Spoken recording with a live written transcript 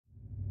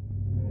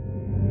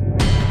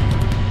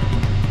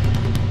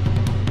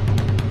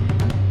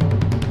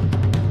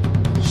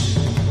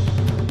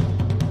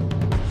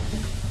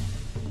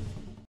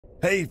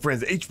Hey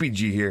friends,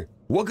 HBG here.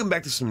 Welcome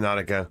back to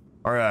Subnautica,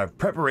 our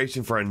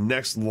preparation for our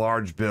next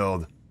large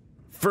build.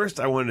 First,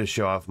 I wanted to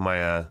show off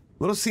my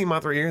little sea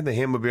moth right here, the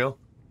Hammbone.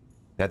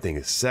 That thing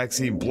is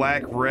sexy,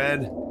 black,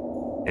 red,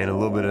 and a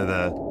little bit of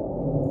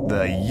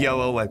the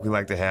yellow like we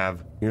like to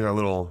have. Here's our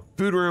little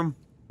food room,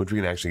 which we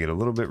can actually get a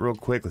little bit real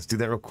quick. Let's do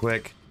that real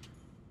quick.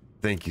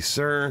 Thank you,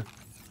 sir.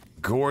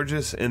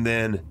 Gorgeous. And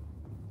then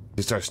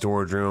just our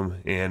storage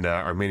room and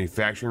our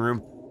manufacturing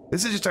room.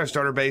 This is just our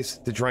starter base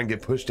to try and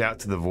get pushed out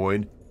to the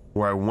void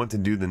where I want to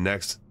do the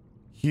next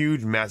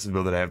huge, massive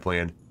build that I have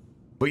planned.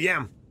 But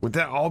yeah, with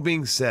that all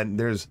being said,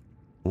 there's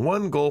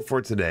one goal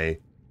for today,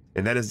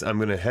 and that is I'm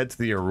going to head to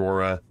the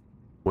Aurora,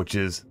 which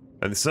is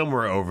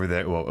somewhere over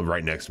there, well,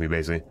 right next to me,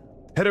 basically.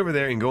 Head over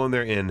there and go in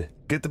there and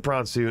get the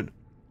prawn suit,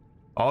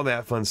 all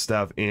that fun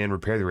stuff, and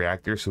repair the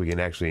reactor so we can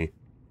actually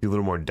do a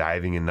little more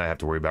diving and not have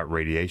to worry about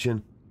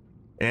radiation.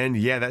 And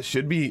yeah, that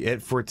should be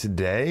it for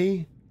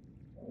today.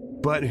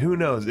 But who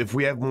knows, if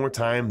we have more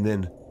time,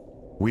 then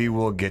we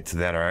will get to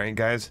that, alright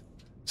guys?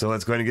 So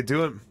let's go ahead and get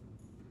to it.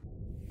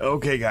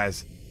 Okay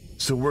guys,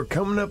 so we're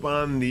coming up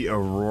on the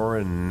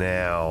Aurora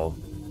now.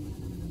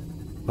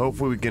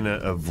 Hopefully we can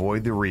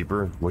avoid the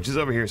Reaper, which is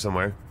over here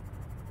somewhere.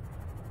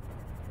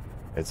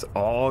 It's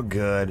all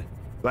good.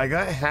 But I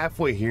got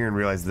halfway here and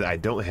realized that I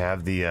don't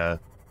have the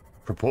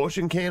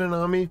propulsion cannon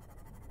on me.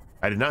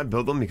 I did not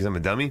build them because I'm a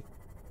dummy.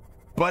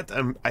 But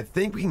I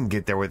think we can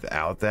get there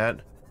without that.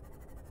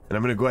 And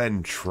I'm going to go ahead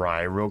and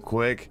try real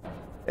quick.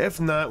 If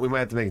not, we might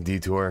have to make a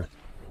detour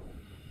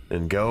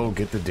and go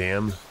get the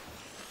damn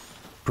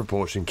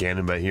propulsion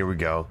cannon. But here we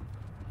go.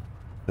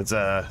 Let's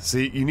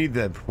see, you need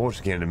the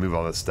propulsion cannon to move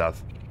all this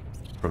stuff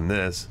from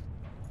this.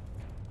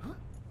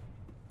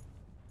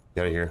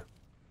 Get out of here.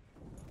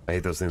 I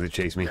hate those things that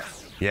chase me.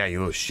 Yeah, you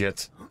little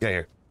shits. Get out of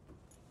here.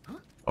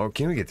 Oh,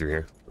 can we get through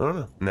here? I don't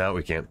know. No,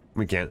 we can't.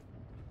 We can't.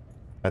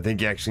 I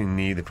think you actually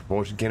need the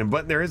propulsion cannon,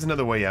 but there is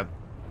another way up.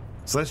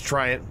 So let's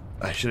try it.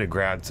 I should have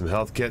grabbed some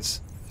health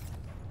kits.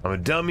 I'm a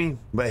dummy,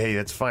 but hey,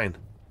 that's fine.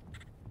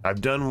 I've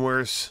done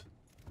worse.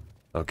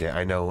 Okay,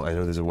 I know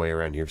there's a way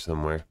around here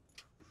somewhere.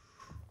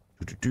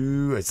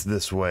 It's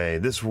this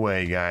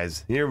way,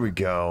 guys. Here we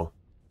go.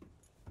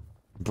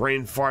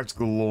 Brain farts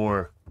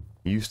galore.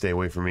 You stay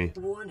away from me.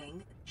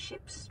 Warning,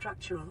 ship's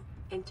structural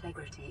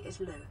integrity is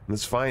low.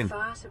 That's fine.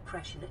 Fire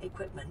suppression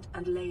equipment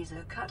and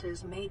laser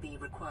cutters may be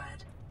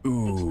required.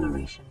 Ooh.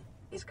 Exploration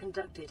is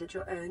conducted at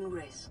your own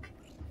risk.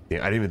 Yeah,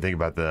 I didn't even think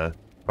about the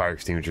fire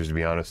extinguishers, to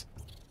be honest.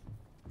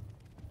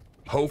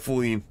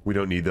 Hopefully, we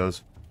don't need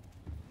those.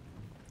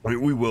 I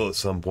mean, we will at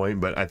some point,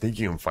 but I think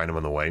you can find them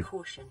on the way.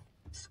 Caution.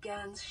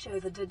 Scans show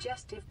the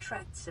digestive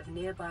tracts of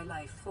nearby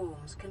life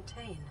forms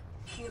contain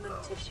human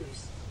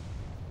tissues.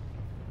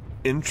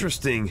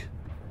 Interesting.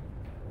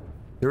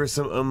 There were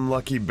some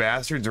unlucky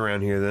bastards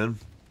around here, then.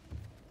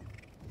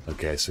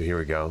 Okay, so here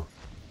we go.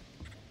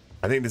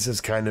 I think this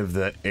is kind of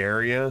the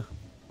area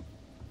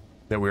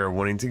that we are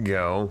wanting to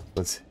go.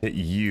 Let's hit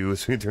you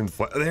so we can turn the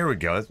flight. There we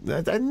go.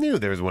 I knew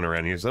there was one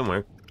around here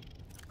somewhere.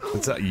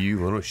 What's up,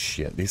 you little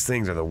shit? These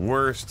things are the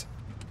worst.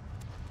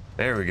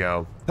 There we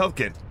go. Health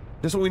kit.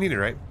 Just what we needed,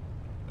 right?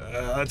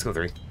 Let's go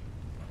 3.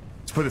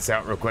 Let's put this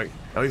out real quick.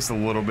 At least a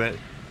little bit.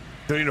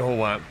 Don't need a whole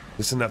lot.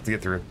 Just enough to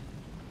get through.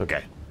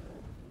 Okay.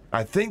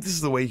 I think this is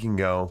the way you can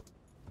go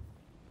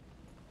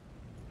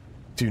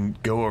to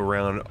go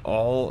around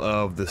all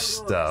of the Aurora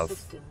stuff.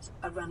 Systems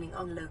are running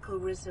on local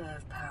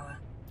reserve power.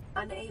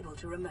 Unable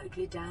to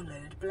remotely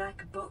download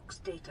black box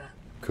data.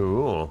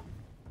 Cool.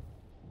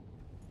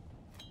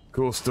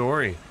 Cool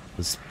story.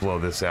 Let's blow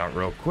this out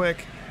real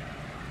quick.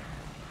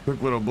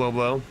 Quick little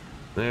blow.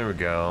 There we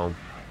go.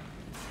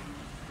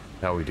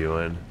 How we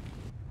doing?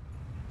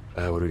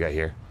 What do we got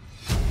here?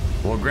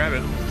 We'll grab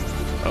it.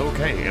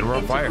 Okay, and we're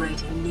on fire.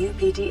 Integrating new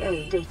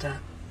PDA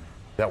data.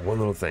 That one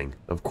little thing.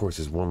 Of course,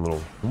 is one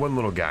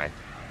little guy.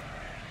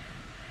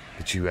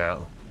 Get you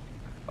out.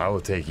 I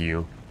will take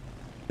you.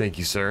 Thank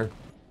you, sir.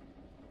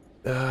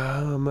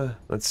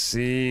 Let's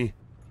see.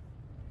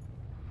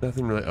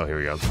 Nothing really. Oh, here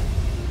we go.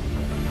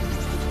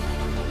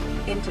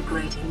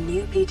 Integrating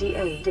new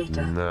PDA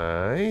data.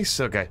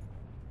 Nice. Okay.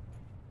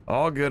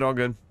 All good, all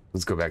good.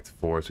 Let's go back to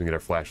 4 so we can get our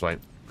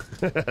flashlight.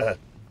 The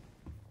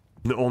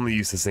only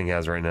use this thing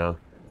has right now.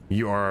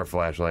 You are our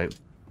flashlight.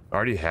 I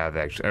already have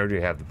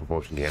the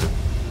propulsion cannon.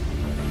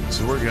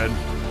 So we're good.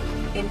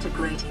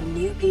 Integrating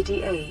new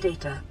PDA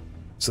data.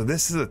 So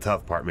this is the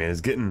tough part, man,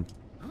 is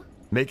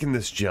making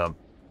this jump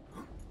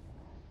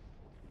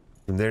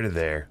from there to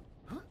there.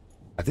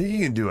 I think you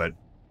can do it.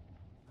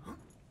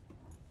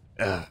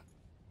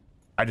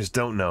 I just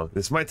don't know.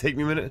 This might take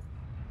me a minute,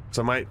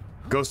 so I might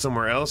go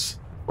somewhere else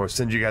or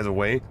send you guys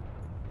away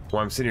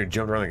while I'm sitting here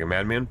jumping around like a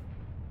madman.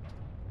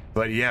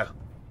 But yeah,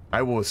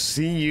 I will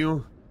see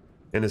you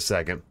in a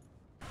second.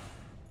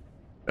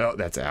 Oh,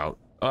 that's out.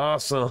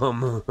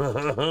 Awesome.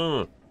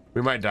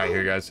 We might die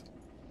here, guys.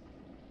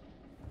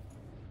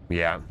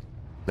 Yeah,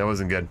 that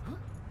wasn't good.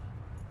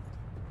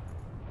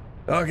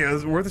 Okay,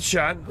 it's worth a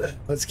shot.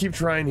 Let's keep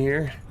trying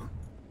here.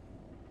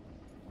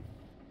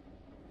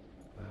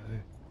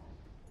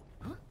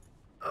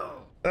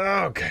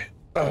 Okay.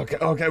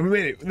 Okay, we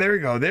made it. There we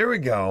go. There we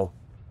go.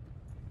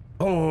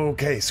 Oh,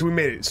 okay, so we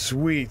made it.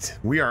 Sweet.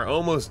 We are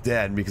almost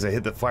dead because I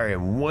hit the fire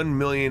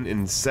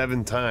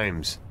 1,000,007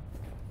 times.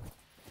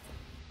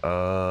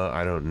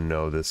 I don't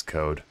know this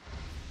code.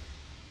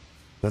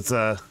 Let's,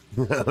 let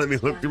me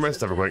look through my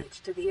stuff real quick.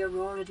 To the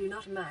Aurora do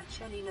not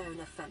match any known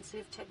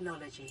offensive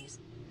technologies.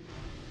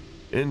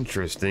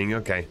 Interesting,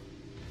 okay.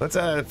 Let's,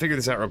 figure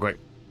this out real quick.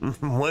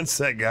 1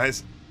 sec,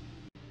 guys.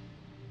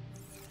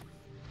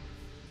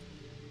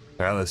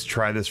 Alright, let's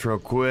try this real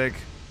quick.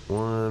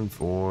 1,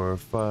 4,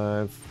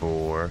 5,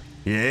 4.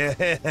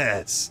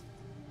 Yes!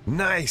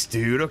 Nice,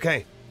 dude,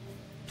 okay.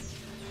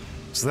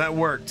 So that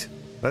worked.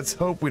 Let's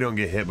hope we don't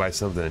get hit by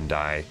something and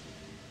die.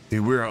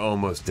 Dude, we're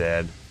almost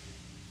dead.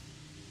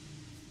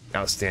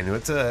 Outstanding.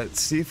 Let's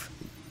see if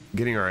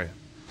getting our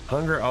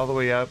hunger all the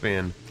way up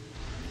and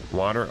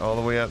water all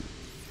the way up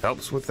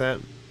helps with that.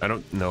 I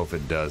don't know if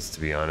it does, to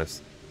be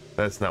honest.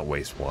 Let's not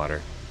waste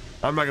water.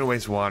 I'm not gonna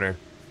waste water.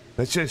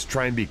 Let's just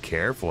try and be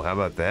careful. How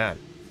about that?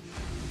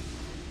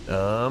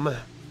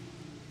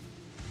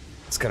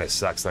 This kind of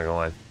sucks, not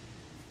gonna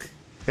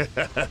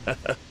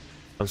lie.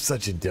 I'm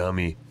such a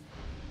dummy.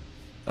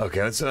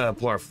 Okay, let's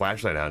pull our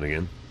flashlight out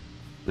again.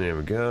 There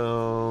we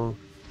go.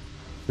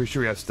 Pretty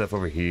sure we have stuff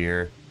over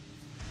here.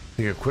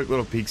 Take a quick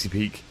little peeksy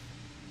peek.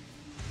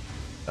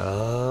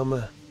 I'm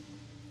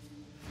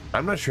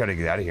not sure how to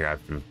get out of here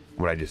after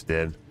what I just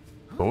did,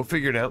 but we'll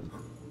figure it out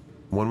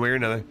one way or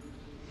another.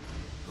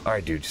 All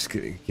right, dude,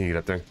 can you get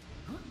up there?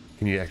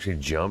 Can you actually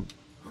jump?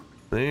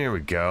 There we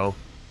go.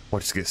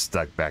 Watch us get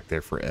stuck back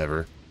there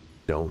forever.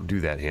 Don't do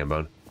that,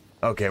 Hammbone.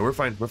 Okay, we're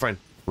fine. We're fine.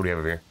 What do we have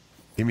over here?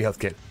 Give me a health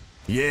kit.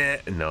 Yeah,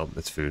 no,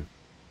 that's food.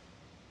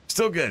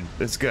 Still good.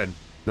 It's good.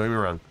 Don't get me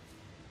wrong.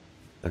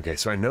 Okay,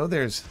 so I know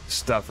there's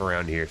stuff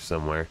around here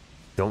somewhere.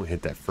 Don't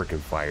hit that freaking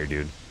fire,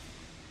 dude.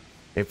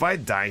 If I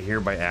die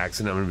here by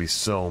accident, I'm gonna be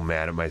so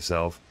mad at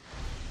myself.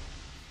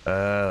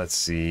 Let's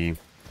see.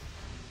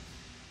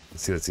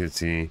 Let's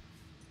see.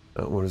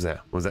 What is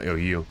that? What was that? Oh,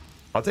 you.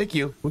 I'll take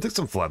you. We'll take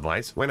some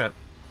floodlights. Why not?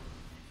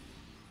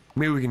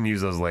 Maybe we can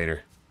use those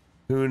later.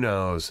 Who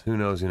knows? Who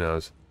knows? Who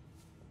knows?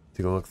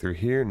 Take a look through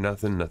here.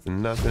 Nothing,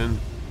 nothing, nothing.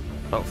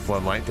 Oh,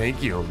 floodlight.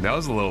 Thank you. That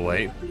was a little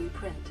late.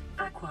 Blueprint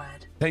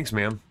acquired. Thanks,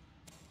 ma'am.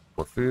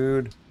 More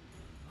food.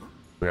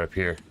 We got up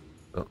here.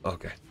 Oh,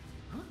 okay.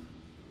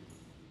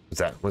 What's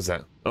that? What's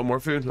that? Oh, more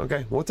food?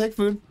 Okay, we'll take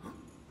food.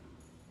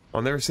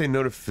 I'll never say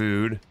no to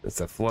food. That's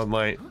that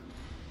floodlight.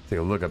 Take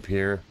a look up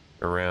here,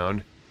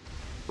 around.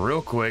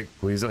 Real quick.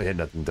 Please don't hit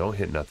nothing. Don't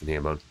hit nothing,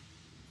 Hammbone.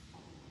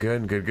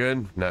 Good, good,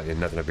 good.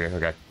 Nothing up here.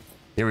 Okay.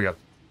 Here we go.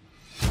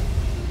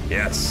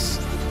 Yes.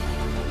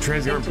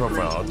 Transient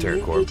profile. Altair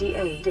Corp.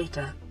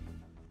 Data.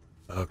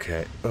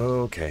 Okay.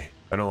 Okay.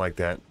 I don't like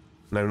that.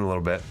 Not even a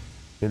little bit.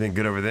 Anything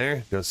good over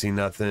there? Don't see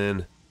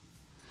nothing.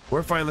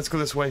 We're fine. Let's go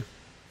this way.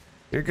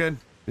 You're good.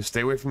 Just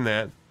stay away from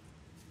that.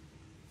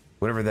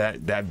 Whatever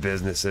that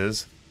business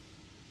is.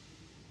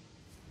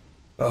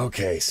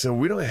 Okay, so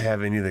we don't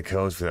have any of the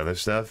codes for the other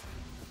stuff.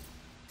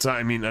 So,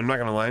 I mean, I'm not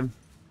gonna lie.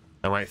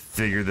 I might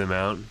figure them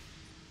out.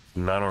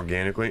 Not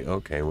organically.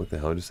 Okay, what the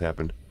hell just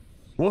happened?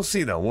 We'll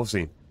see, though. We'll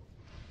see.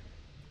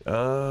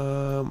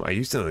 I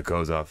used to know the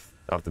codes off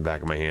the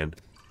back of my hand,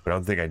 but I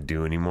don't think I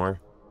do anymore.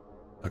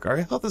 Like, our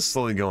health is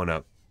slowly going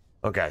up.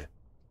 Okay.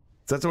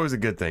 So that's always a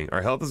good thing.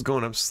 Our health is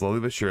going up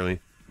slowly but surely.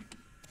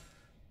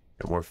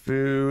 Got more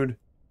food.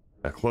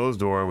 A closed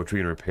door, which we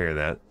can repair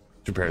that.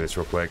 Let's repair this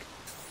real quick.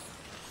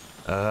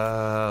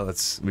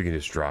 We can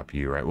just drop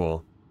you, right?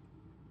 We'll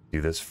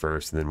do this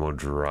first, and then we'll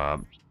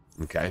drop.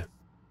 Okay.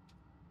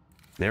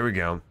 There we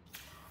go.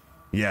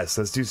 Yes,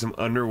 let's do some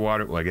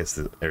underwater. Well, I guess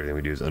everything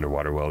we do is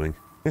underwater welding.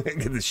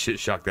 Get this shit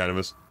shocked out of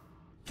us.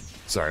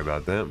 Sorry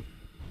about that.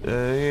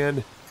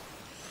 And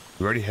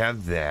we already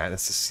have that.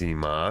 That's the sea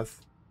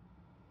moth.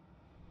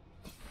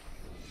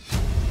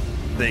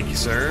 Thank you,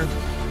 sir.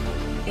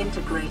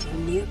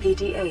 Integrating new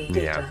PDA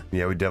data.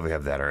 Yeah, we definitely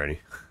have that already.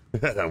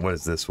 What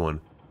is this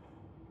one?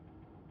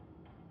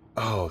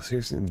 Oh,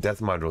 seriously,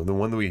 death module, the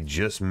one that we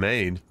just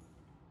made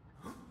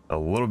a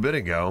little bit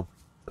ago.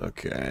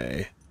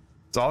 Okay,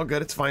 it's all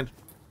good. It's fine.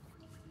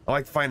 I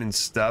like finding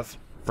stuff,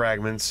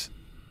 fragments.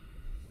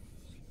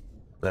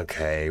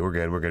 Okay, we're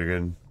good. We're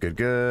good. Good.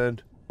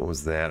 Good. What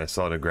was that? I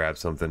saw it to grab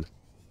something.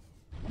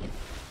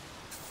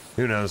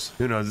 Who knows?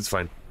 Who knows? It's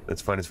fine.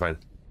 It's fine. It's fine.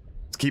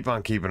 Let's keep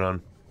on keeping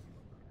on.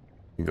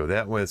 We can go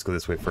that way. Let's go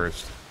this way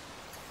first.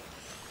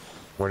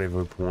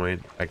 Rendezvous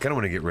point. I kind of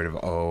want to get rid of.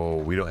 Oh,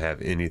 we don't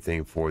have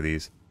anything for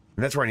these.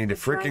 And that's where I need to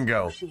freaking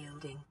go.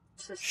 Shielding.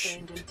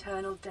 Sustained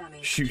internal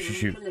damage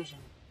Shoot. collision.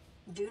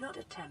 Do not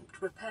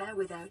attempt repair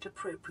without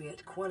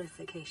appropriate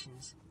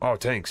qualifications. Oh,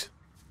 thanks.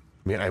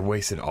 Man, I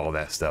wasted all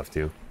that stuff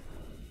too.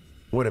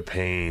 What a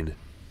pain.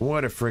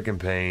 What a freaking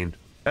pain.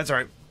 That's all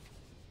right.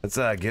 Let's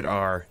get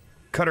our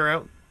cutter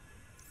out.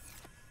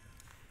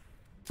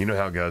 You know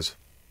how it goes.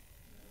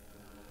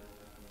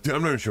 Dude,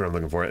 I'm not even sure what I'm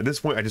looking for. At this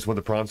point, I just want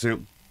the prawn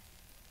suit.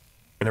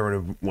 And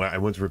I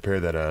went to repair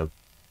that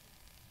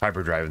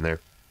hyperdrive in there.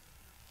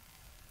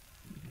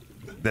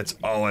 That's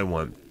all I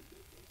want.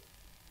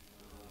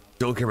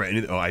 Don't care about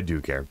anything. Oh, I do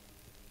care.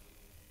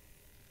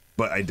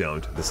 But I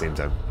don't at the same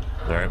time.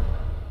 Alright.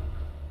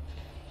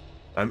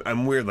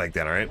 I'm weird like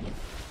that, alright?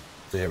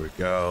 There we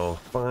go.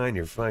 Fine,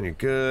 you're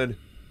good.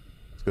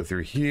 Let's go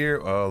through here.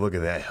 Oh, look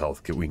at that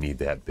health kit. We need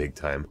that big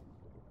time.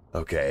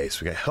 Okay,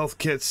 so we got health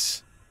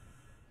kits.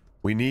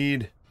 We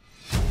need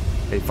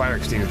a fire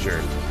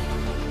extinguisher.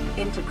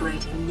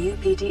 Integrating new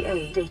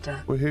PDA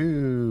data.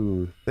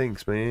 Woohoo!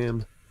 Thanks,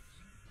 ma'am.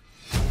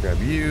 Grab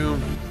you.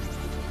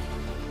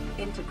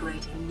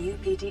 Integrating new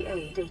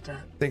PDA data.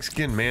 Thanks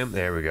again, ma'am.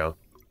 There we go.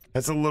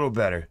 That's a little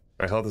better.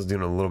 Our health is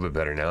doing a little bit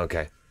better now.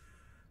 Okay.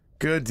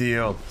 Good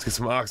deal. Let's get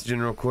some oxygen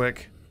real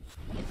quick.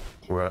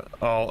 We're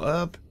all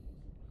up.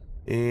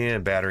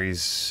 And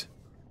batteries.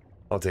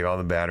 I'll take all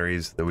the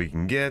batteries that we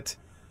can get.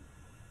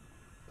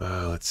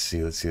 Let's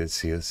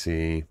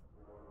see.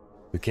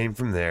 We came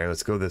from there.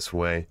 Let's go this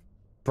way.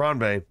 Prawn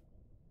Bay.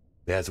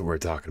 That's what we're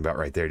talking about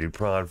right there, dude.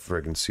 Prawn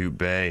friggin' Soup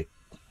Bay.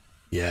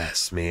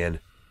 Yes, man.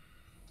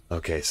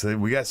 Okay, so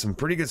we got some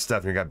pretty good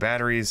stuff here. We got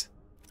batteries.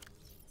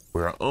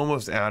 We're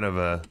almost out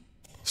of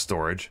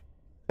storage.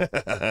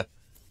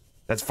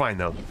 That's fine,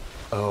 though.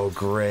 Oh,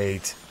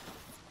 great.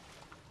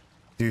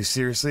 Dude,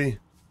 seriously?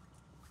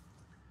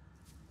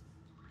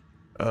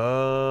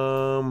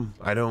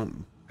 I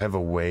don't have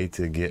a way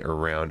to get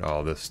around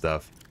all this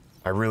stuff.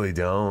 I really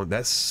don't.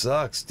 That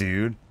sucks,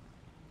 dude.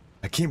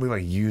 I can't believe I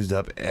used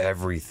up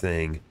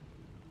everything.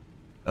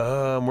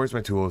 Where's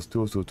my tools?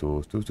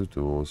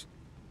 Tools.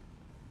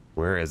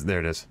 Where is... There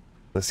it is.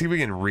 Let's see if we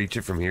can reach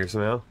it from here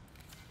somehow.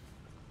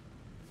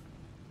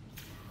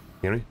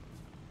 Can we?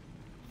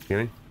 Can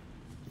we?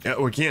 Yeah,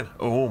 we can.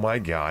 Oh my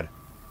god.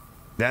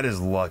 That is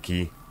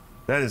lucky.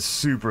 That is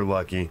super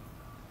lucky.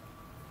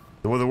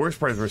 Well, the worst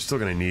part is we're still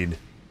going to need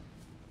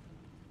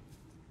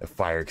a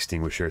fire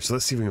extinguisher. So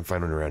let's see if we can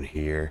find one around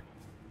here.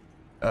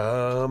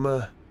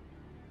 So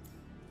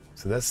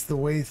that's the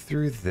way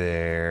through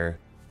there.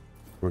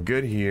 We're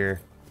good here.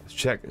 Let's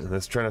check.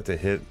 Let's try not to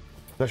hit.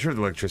 Not sure if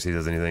the electricity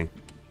does anything.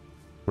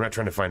 We're not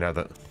trying to find out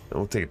that.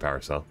 We'll take a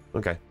power cell.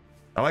 Okay.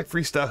 I like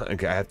free stuff.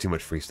 Okay, I have too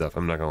much free stuff.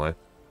 I'm not gonna lie.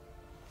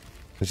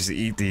 Let's just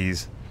eat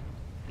these.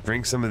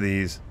 Drink some of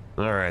these.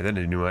 Alright, that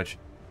didn't do much.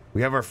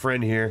 We have our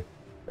friend here.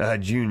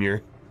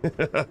 Junior.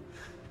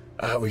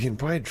 We can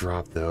probably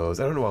drop those.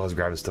 I don't know why I was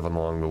grabbing stuff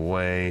along the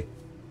way.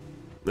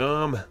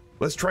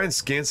 Let's try and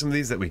scan some of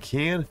these that we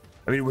can.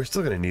 I mean, we're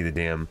still gonna need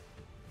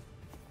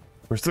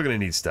we're still gonna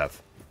need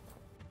stuff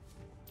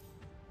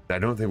I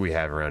don't think we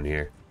have around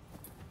here.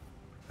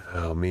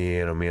 Oh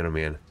man, oh man, oh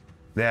man.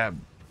 That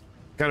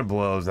kind of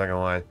blows, not gonna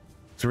lie.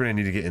 So we're gonna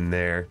need to get in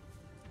there.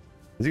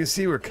 As you can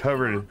see, we're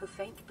covered. A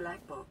faint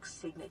black box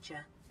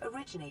signature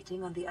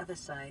originating on the other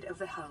side of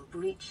the hull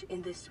breach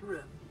in this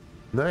room.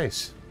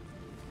 Nice.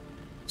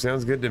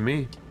 Sounds good to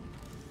me.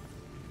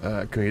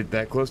 Can we get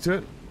that close to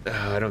it?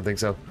 I don't think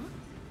so.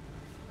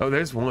 Oh,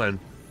 there's one.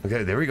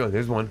 Okay, there we go.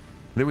 There's one.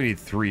 Then we need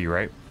 3,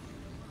 right?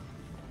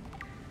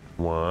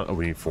 1. Oh,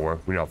 we need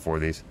 4. We need all 4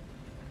 of these.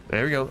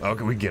 There we go.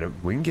 Okay, we get them.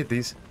 We can get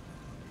these.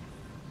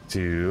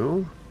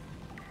 2.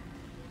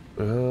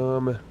 So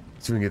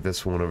we can get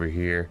this one over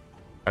here.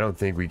 I don't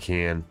think we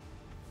can.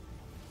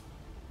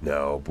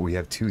 No, but we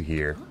have 2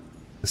 here.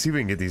 Let's see if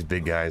we can get these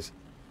big guys.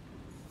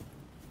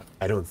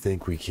 I don't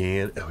think we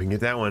can. Oh, we can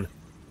get that one.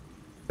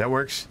 That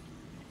works.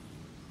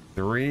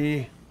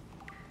 3.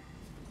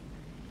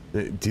 Do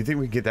you think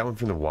we can get that one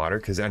from the water?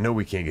 Because I know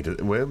we can't get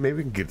it. Well, maybe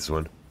we can get this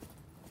one.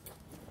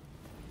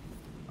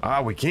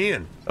 Ah, we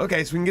can.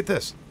 Okay, so we can get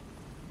this.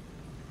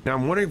 Now,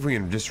 I'm wondering if we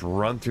can just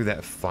run through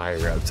that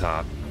fire up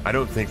top. I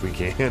don't think we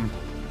can.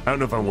 I don't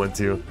know if I want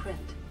to.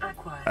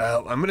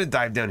 I'm going to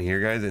dive down here,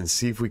 guys, and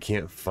see if we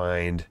can't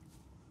find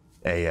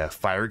a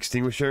fire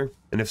extinguisher.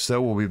 And if so,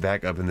 we'll be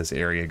back up in this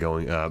area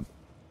going up.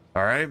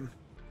 All right?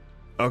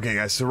 Okay,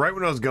 guys, so right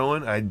when I was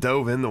going, I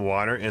dove in the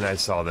water, and I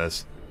saw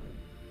this.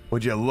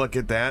 Would you look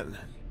at that?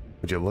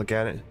 Would you look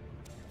at it?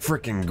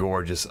 Freaking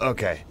gorgeous.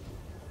 Okay.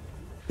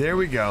 There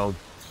we go.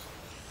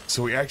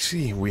 So we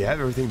have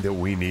everything that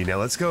we need. Now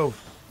let's go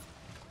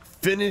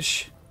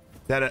finish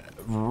that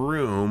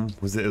room.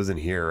 It was in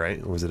here,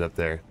 right? Or was it up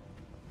there?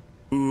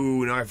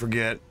 Ooh, now I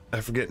forget.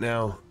 I forget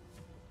now.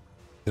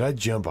 Did I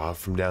jump off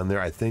from down there?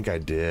 I think I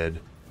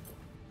did.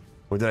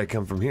 Or did I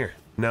come from here?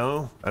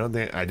 No, I don't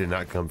think I did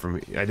not come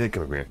from here. I did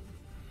come from here.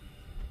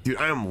 Dude,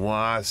 I am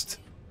lost.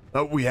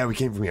 Oh, yeah, we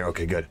came from here.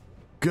 Okay, good.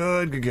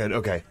 Good.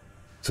 Okay.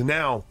 So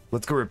now,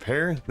 let's go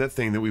repair that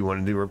thing that we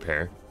wanted to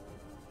repair.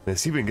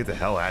 Let's see if we can get the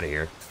hell out of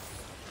here.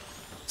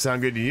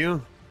 Sound good to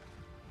you?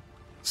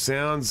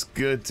 Sounds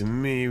good to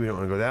me. We don't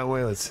want to go that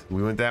way.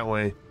 We went that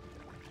way.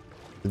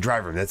 The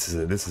drive room. This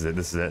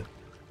is it.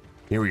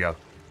 Here we go.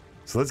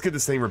 So let's get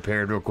this thing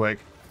repaired real quick.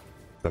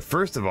 But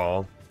first of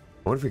all,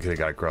 I wonder if we could have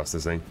got across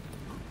this thing.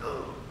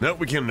 Nope,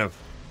 we can't enough.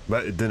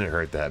 But it didn't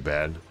hurt that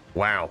bad.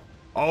 Wow.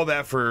 All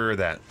that for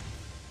that.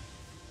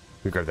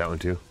 We grab that one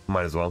too.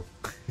 Might as well.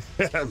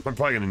 I'm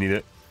probably gonna need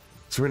it.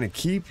 So we're gonna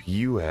keep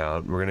you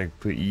out. We're gonna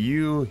put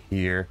you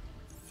here.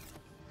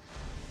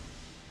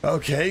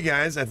 Okay,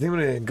 guys. I think I'm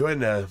gonna go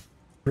ahead and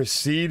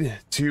proceed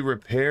to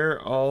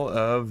repair all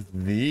of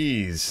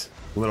these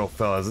little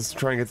fellas. Let's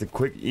try and get the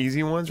quick,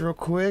 easy ones real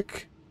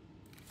quick.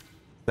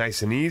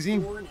 Nice and easy.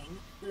 Warning,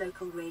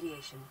 local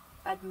radiation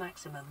at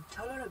maximum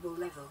tolerable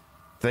level.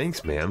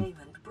 Thanks, ma'am.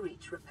 Containment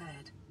breach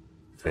repaired.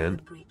 Further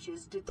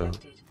breaches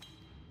detected.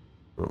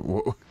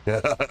 Whoa.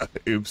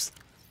 Oops.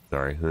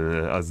 Sorry.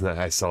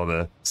 I saw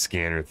the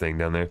scanner thing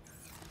down there.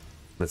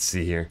 Let's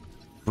see here.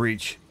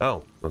 Breach.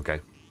 Oh, okay.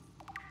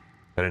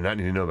 I did not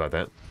need to know about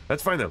that.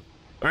 That's fine, though.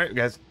 All right,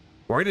 guys.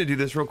 We're going to do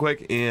this real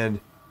quick, and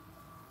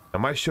I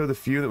might show the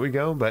few that we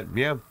go, but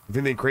yeah, if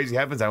anything crazy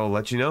happens, I will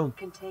let you know.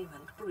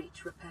 Containment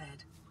breach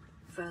repaired.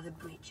 Further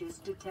breaches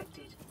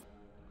detected.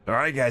 All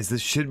right, guys.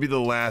 This should be the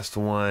last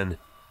one.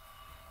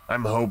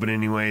 I'm hoping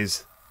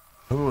anyways.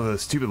 Oh,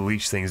 those stupid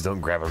leech things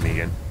don't grab on me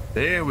again.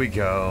 There we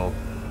go.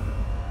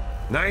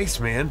 Nice,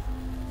 man.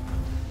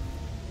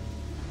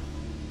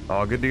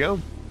 All good to go.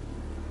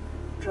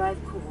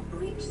 Drive core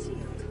breach sealed.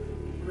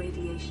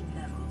 Radiation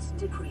levels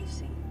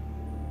decreasing.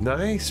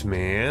 Nice,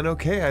 man.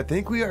 Okay, I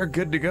think we are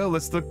good to go.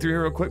 Let's look through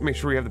here real quick. Make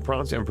sure we have the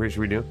prompts. I'm pretty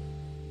sure we do.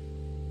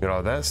 Got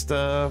all that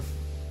stuff.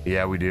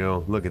 Yeah, we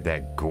do. Look at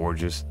that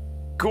gorgeous,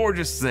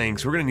 gorgeous thing.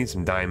 So we're going to need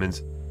some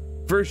diamonds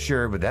for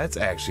sure, but that's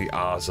actually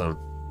awesome.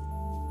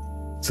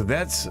 So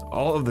that's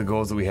all of the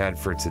goals that we had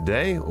for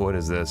today. What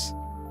is this?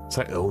 It's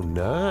like, oh,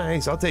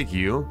 nice. I'll take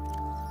you.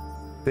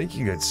 Thank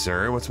you, good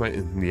sir. What's my...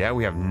 Yeah,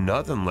 we have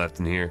nothing left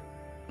in here.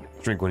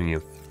 Drink one of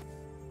you.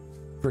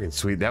 Freaking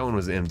sweet. That one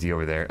was empty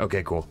over there.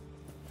 Okay, cool.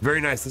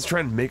 Very nice. Let's try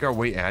and make our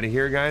way out of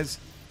here, guys.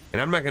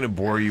 And I'm not going to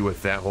bore you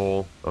with that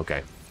whole...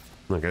 Okay.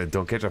 Okay,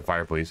 don't catch on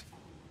fire, please.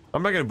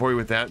 I'm not going to bore you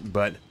with that,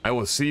 but I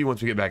will see you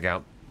once we get back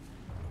out.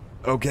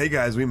 Okay,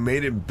 guys, we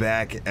made it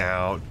back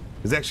out.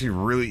 It's actually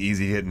really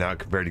easy getting out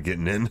compared to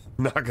getting in.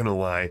 Not going to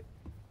lie.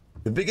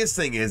 The biggest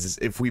thing is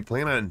if we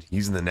plan on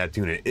using the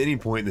Neptune at any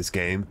point in this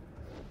game,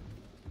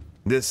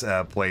 this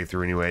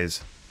playthrough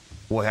anyways,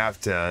 we'll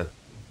have to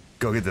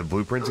go get the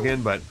blueprints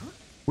again, but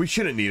we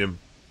shouldn't need them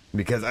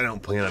because I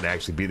don't plan on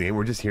actually beating the game.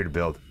 We're just here to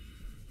build.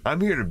 I'm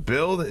here to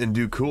build and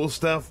do cool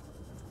stuff.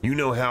 You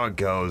know how it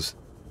goes.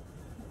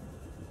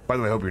 By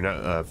the way, I hope you're not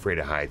afraid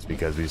of heights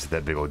because we just did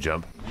that big old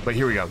jump. But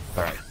here we go.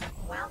 All right.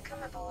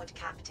 Welcome aboard,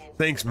 Captain.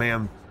 Thanks,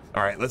 ma'am.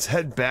 All right, let's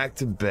head back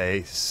to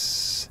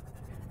base.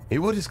 Maybe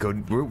we'll just go.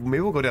 Maybe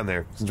we'll go down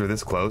there since we're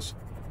this close.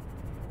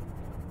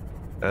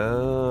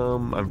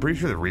 I'm pretty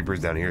sure the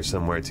Reaper's down here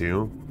somewhere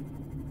too.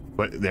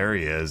 But there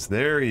he is.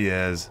 There he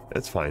is.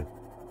 That's fine.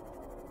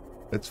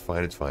 It's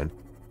fine. It's fine.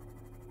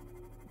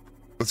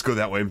 Let's go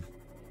that way.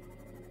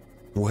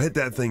 We'll hit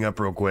that thing up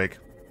real quick.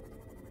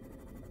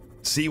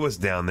 See what's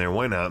down there.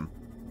 Why not?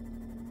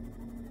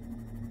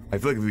 I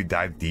feel like if we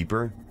dive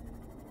deeper,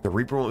 the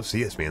Reaper won't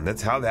see us, man.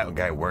 That's how that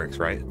guy works,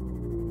 right?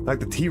 Like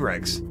the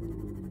T-Rex.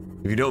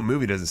 If you don't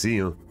move, he doesn't see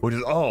you. Which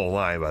is all a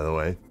lie, by the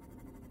way.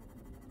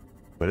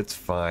 But it's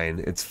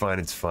fine. It's fine.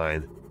 It's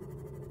fine.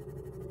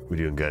 We're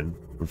doing good.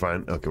 We're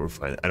fine. Okay, we're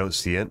fine. I don't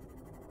see it.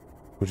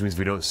 Which means if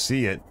we don't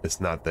see it,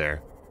 it's not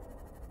there.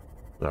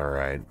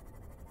 Alright.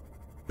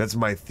 That's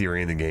my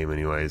theory in the game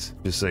anyways.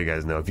 Just so you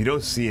guys know. If you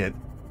don't see it,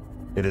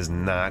 it is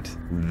not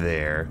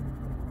there.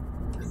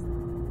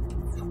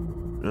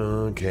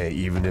 Okay,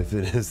 even if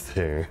it is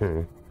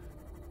there.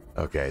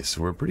 Okay,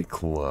 so we're pretty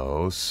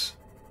close.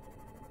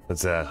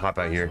 Let's hop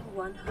out here.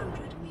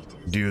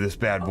 Do this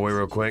bad boy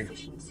real quick.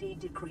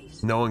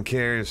 No one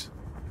cares.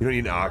 You don't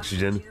need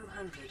oxygen.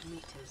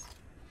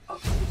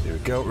 There we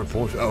go.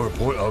 Report. Oh,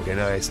 report. Okay,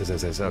 nice.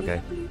 Nice.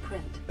 Okay.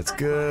 That's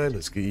good.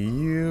 Let's get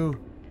you.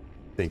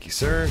 Thank you,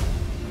 sir.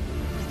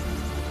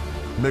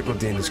 Medical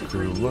damage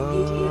crew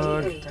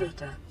log.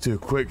 Do a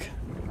quick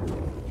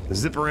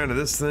zip around to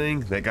this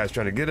thing. That guy's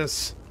trying to get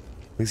us.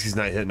 At least he's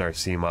not hitting our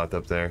sea moth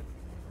up there.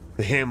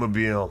 The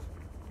Hammobile.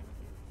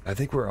 I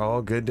think we're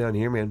all good down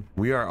here, man.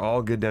 We are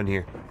all good down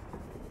here.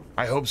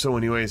 I hope so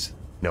anyways.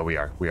 No, we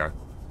are. We are.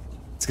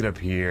 Let's get up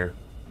here.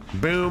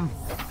 Boom.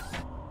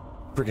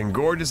 Freaking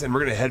gorgeous. And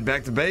we're going to head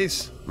back to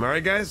base. All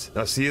right, guys.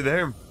 I'll see you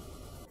there.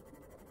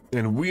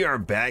 And we are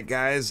back,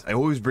 guys. I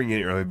always bring you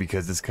in early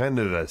because it's kind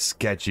of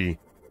sketchy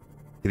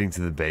getting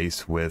to the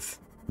base with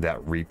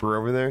that Reaper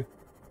over there.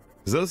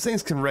 Because those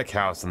things can wreck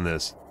house in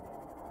this.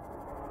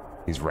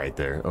 He's right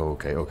there. Oh,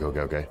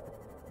 okay.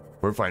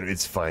 We're fine.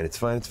 It's fine. It's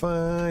fine. It's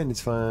fine.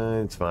 It's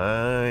fine. It's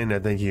fine. I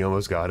think he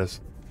almost got us.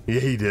 Yeah,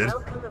 he did.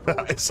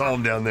 I saw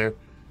him down there.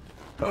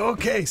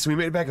 Okay, so we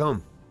made it back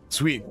home.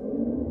 Sweet.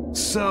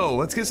 So,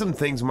 let's get some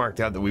things marked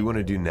out that we want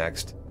to do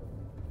next.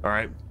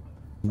 Alright.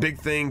 Big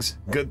things.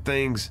 Good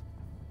things.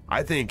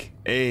 I think,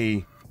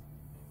 we're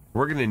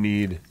going to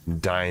need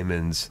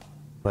diamonds.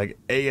 Like,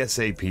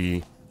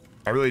 ASAP.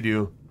 I really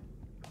do.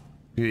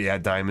 Yeah,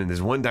 diamond.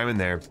 There's one diamond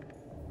there.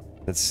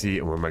 Let's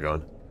see. Where am I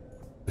going?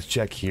 Let's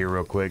check here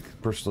real quick.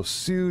 Personal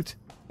suit.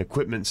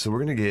 Equipment. So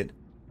we're going to get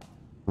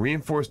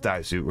reinforced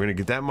dive suit. We're going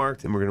to get that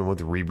marked, and we're going to want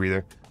the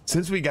rebreather.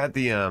 Since we got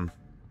the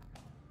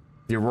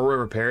Aurora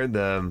repaired,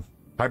 the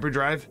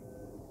hyperdrive,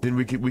 then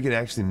we can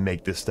actually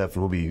make this stuff,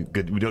 and we'll be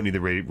good. We don't need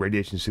the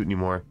radiation suit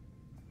anymore.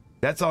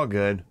 That's all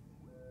good.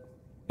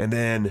 And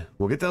then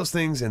we'll get those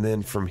things, and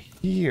then from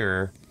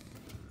here,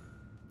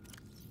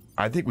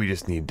 I think we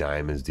just need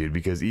diamonds, dude,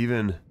 because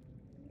even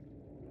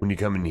when you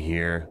come in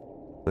here,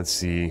 let's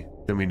see,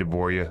 don't mean to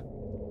bore you,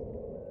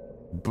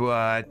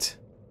 but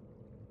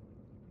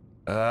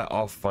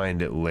I'll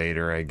find it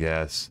later, I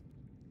guess.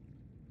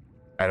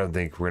 I don't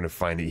think we're gonna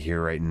find it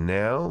here right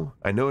now.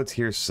 I know it's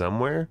here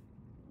somewhere.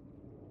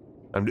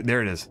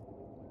 There it is.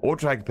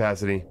 Ultra high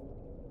capacity.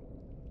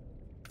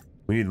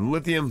 We need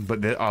lithium,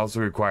 but that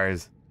also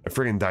requires a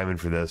friggin' diamond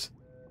for this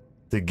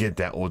to get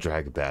that ultra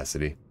high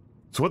capacity.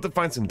 So we'll have to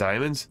find some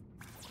diamonds.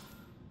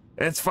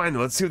 And it's fine.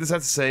 Let's see what this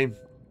has to say.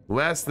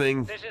 Last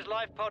thing. This is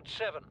Life Pod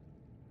 7.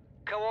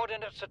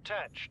 Coordinates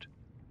attached.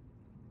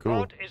 Cool.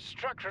 Pod is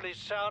structurally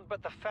sound,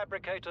 but the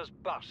fabricator's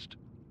bust.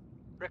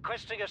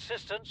 Requesting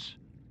assistance.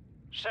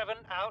 7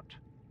 out.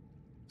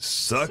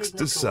 Sucks Signal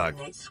to suck.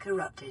 coordinates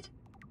corrupted.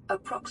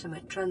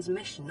 Approximate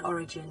transmission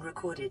origin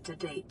recorded to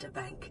data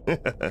bank.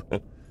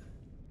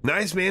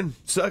 Nice, man.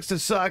 Sucks to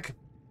suck.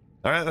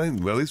 All right,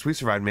 well, at least we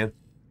survived, man.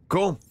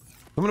 Cool.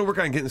 I'm gonna work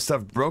on getting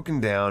stuff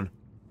broken down,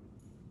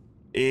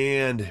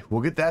 and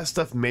we'll get that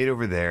stuff made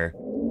over there.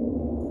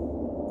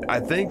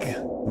 I think,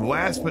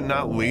 last but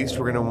not least,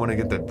 we're gonna want to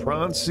get the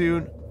prawn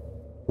suit.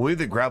 We'll need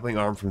the grappling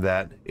arm from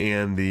that,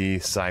 and the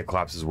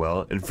Cyclops as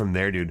well. And from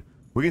there, dude,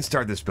 we can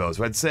start this build.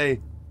 So I'd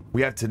say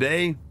we have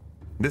today,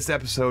 this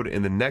episode,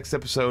 and the next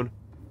episode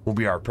will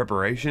be our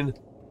preparation.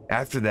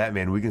 After that,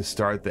 man, we can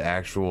start the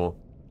actual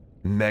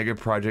mega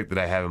project that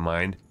I have in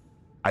mind.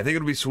 I think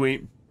it'll be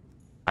sweet.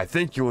 I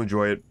think you'll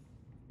enjoy it,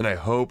 and I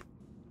hope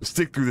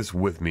stick through this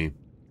with me.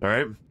 All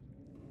right.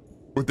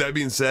 With that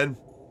being said,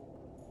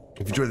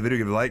 if you enjoyed the video,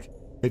 give it a like.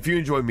 If you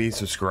enjoy me,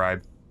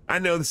 subscribe. I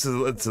know it's a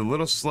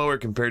little slower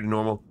compared to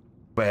normal,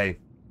 but hey,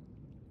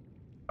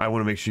 I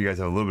want to make sure you guys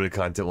have a little bit of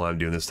content while I'm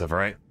doing this stuff. All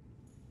right.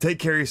 Take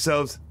care of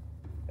yourselves,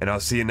 and I'll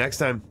see you next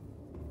time.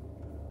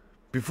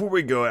 Before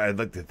we go, I'd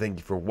like to thank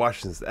you for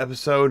watching this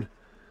episode.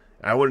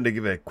 I wanted to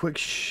give a quick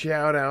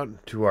shout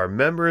out to our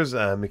members,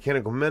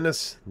 Mechanical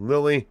Menace,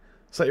 Lily,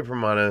 Slightly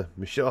Pramana,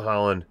 Michelle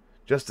Holland,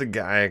 Just a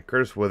Guy,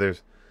 Curtis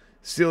Withers,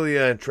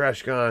 Celia,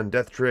 Trashgon,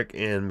 Death Trick,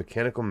 and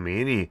Mechanical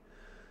Meanie.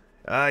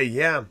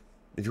 Yeah,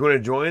 if you want to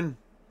join,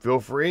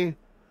 feel free,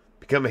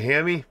 become a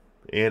hammy,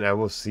 and I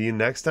will see you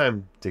next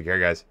time. Take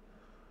care, guys.